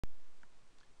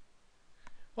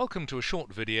Welcome to a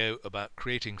short video about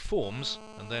creating forms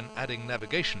and then adding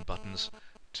navigation buttons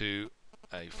to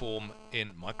a form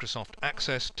in Microsoft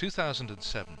Access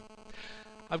 2007.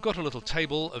 I've got a little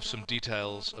table of some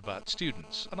details about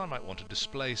students, and I might want to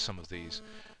display some of these.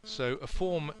 So a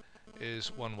form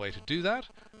is one way to do that.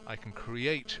 I can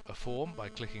create a form by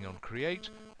clicking on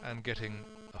Create and getting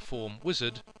a form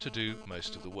wizard to do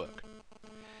most of the work.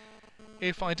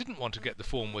 If I didn't want to get the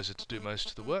form wizard to do most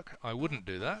of the work, I wouldn't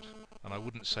do that, and I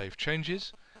wouldn't save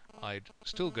changes. I'd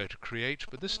still go to Create,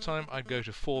 but this time I'd go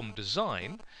to Form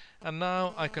Design, and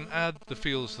now I can add the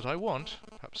fields that I want.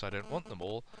 Perhaps I don't want them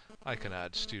all. I can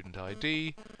add student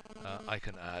ID, I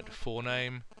can add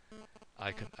forename,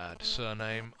 I can add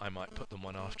surname. I might put them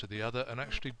one after the other and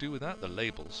actually do without the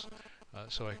labels.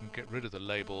 So I can get rid of the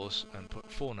labels and put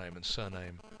forename and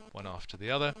surname one after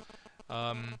the other.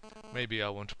 Maybe I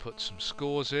want to put some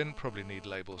scores in, probably need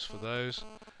labels for those.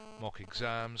 Mock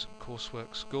exams and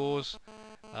coursework scores.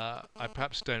 I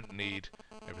perhaps don't need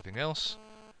everything else.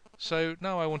 So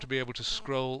now I want to be able to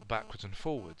scroll backwards and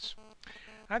forwards.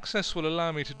 Access will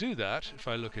allow me to do that if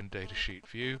I look in Datasheet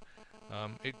View.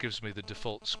 It gives me the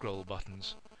default scroll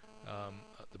buttons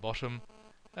at the bottom,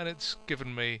 and it's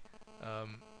given me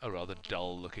a rather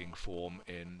dull looking form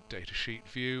in Datasheet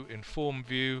View. In Form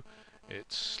View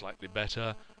it's slightly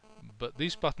better, but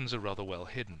these buttons are rather well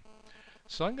hidden.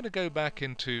 So I'm going to go back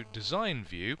into Design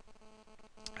View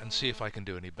and see if I can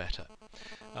do any better.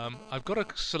 I've got a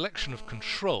selection of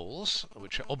controls,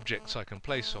 which are objects I can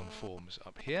place on forms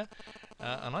up here,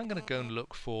 and I'm going to go and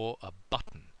look for a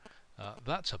button.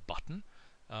 That's a button,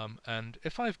 and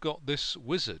if I've got this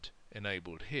wizard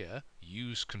enabled here,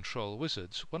 Use Control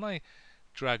Wizards, when I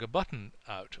drag a button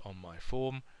out on my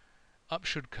form, up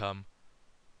should come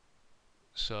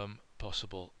some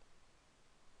possible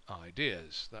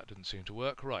ideas. That didn't seem to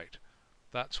work. Right,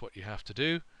 that's what you have to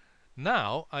do.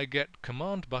 Now I get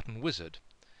Command Button Wizard,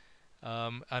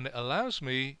 and it allows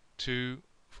me to,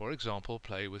 for example,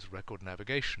 play with record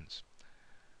navigations.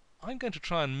 I'm going to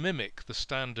try and mimic the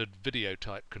standard video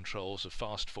type controls of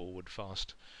fast forward,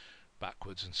 fast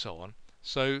backwards and so on.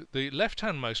 So the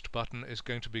left-handmost button is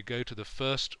going to be go to the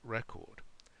first record,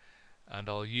 and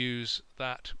I'll use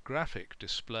that graphic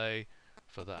display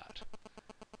for that.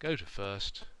 Go to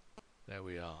first. There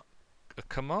we are. A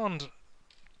command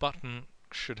button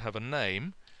should have a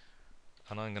name,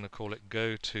 and I'm going to call it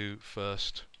Go to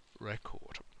First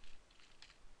Record.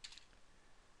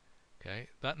 Okay,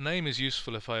 that name is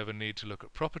useful if I ever need to look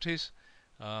at properties,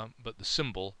 but the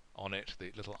symbol on it,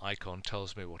 the little icon,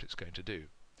 tells me what it's going to do.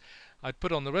 I'd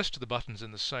put on the rest of the buttons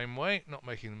in the same way, not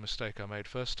making the mistake I made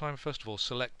first time. First of all,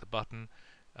 select the button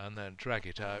and then drag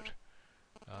it out.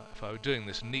 If I were doing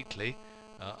this neatly,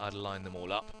 I'd line them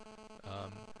all up.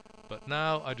 But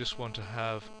now I just want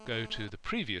to go to the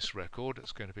previous record.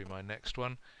 It's going to be my next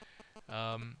one,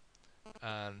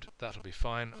 and that'll be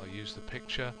fine. I'll use the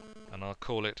picture and I'll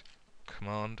call it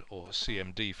Command, or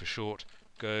CMD for short,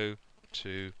 Go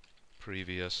to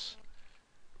Previous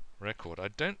Record. I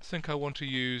don't think I want to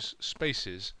use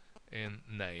spaces in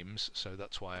names, so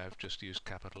that's why I've just used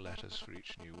capital letters for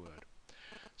each new word.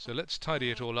 So let's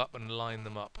tidy it all up and line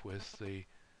them up with the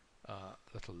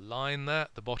little line there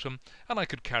at the bottom, and I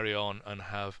could carry on and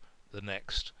have the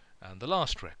next and the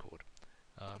last record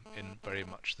in very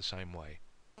much the same way.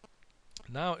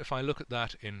 Now if I look at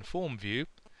that in Form View,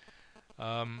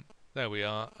 there we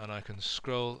are, and I can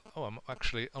scroll. Oh, I'm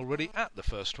actually already at the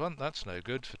first one. That's no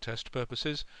good for test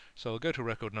purposes. So I'll go to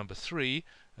record number 3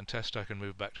 and test I can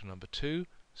move back to number 2.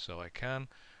 So I can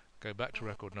go back to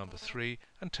record number 3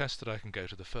 and test that I can go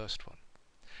to the first one.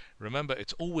 Remember,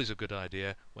 it's always a good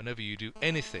idea whenever you do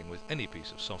anything with any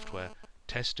piece of software,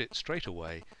 test it straight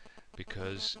away,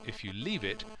 because if you leave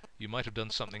it, you might have done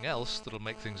something else that'll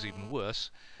make things even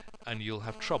worse, and you'll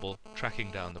have trouble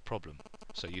tracking down the problem.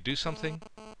 So you do something,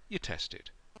 you test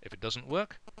it. If it doesn't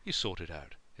work, you sort it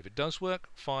out. If it does work,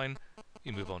 fine,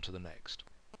 you move on to the next.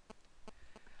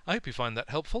 I hope you find that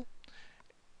helpful.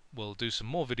 We'll do some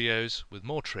more videos with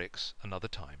more tricks another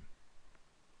time.